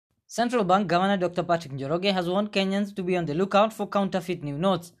Central Bank Governor Dr. Patrick Njoroge has warned Kenyans to be on the lookout for counterfeit new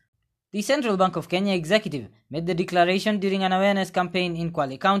notes. The Central Bank of Kenya executive made the declaration during an awareness campaign in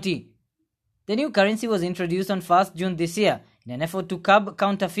Kwale County. The new currency was introduced on 1st June this year in an effort to curb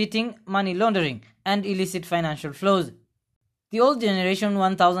counterfeiting, money laundering, and illicit financial flows. The old generation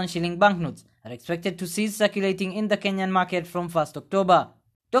 1,000 shilling banknotes are expected to cease circulating in the Kenyan market from 1st October.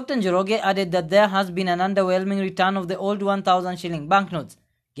 Dr. Njoroge added that there has been an underwhelming return of the old 1,000 shilling banknotes,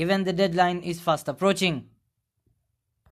 given the deadline is fast approaching.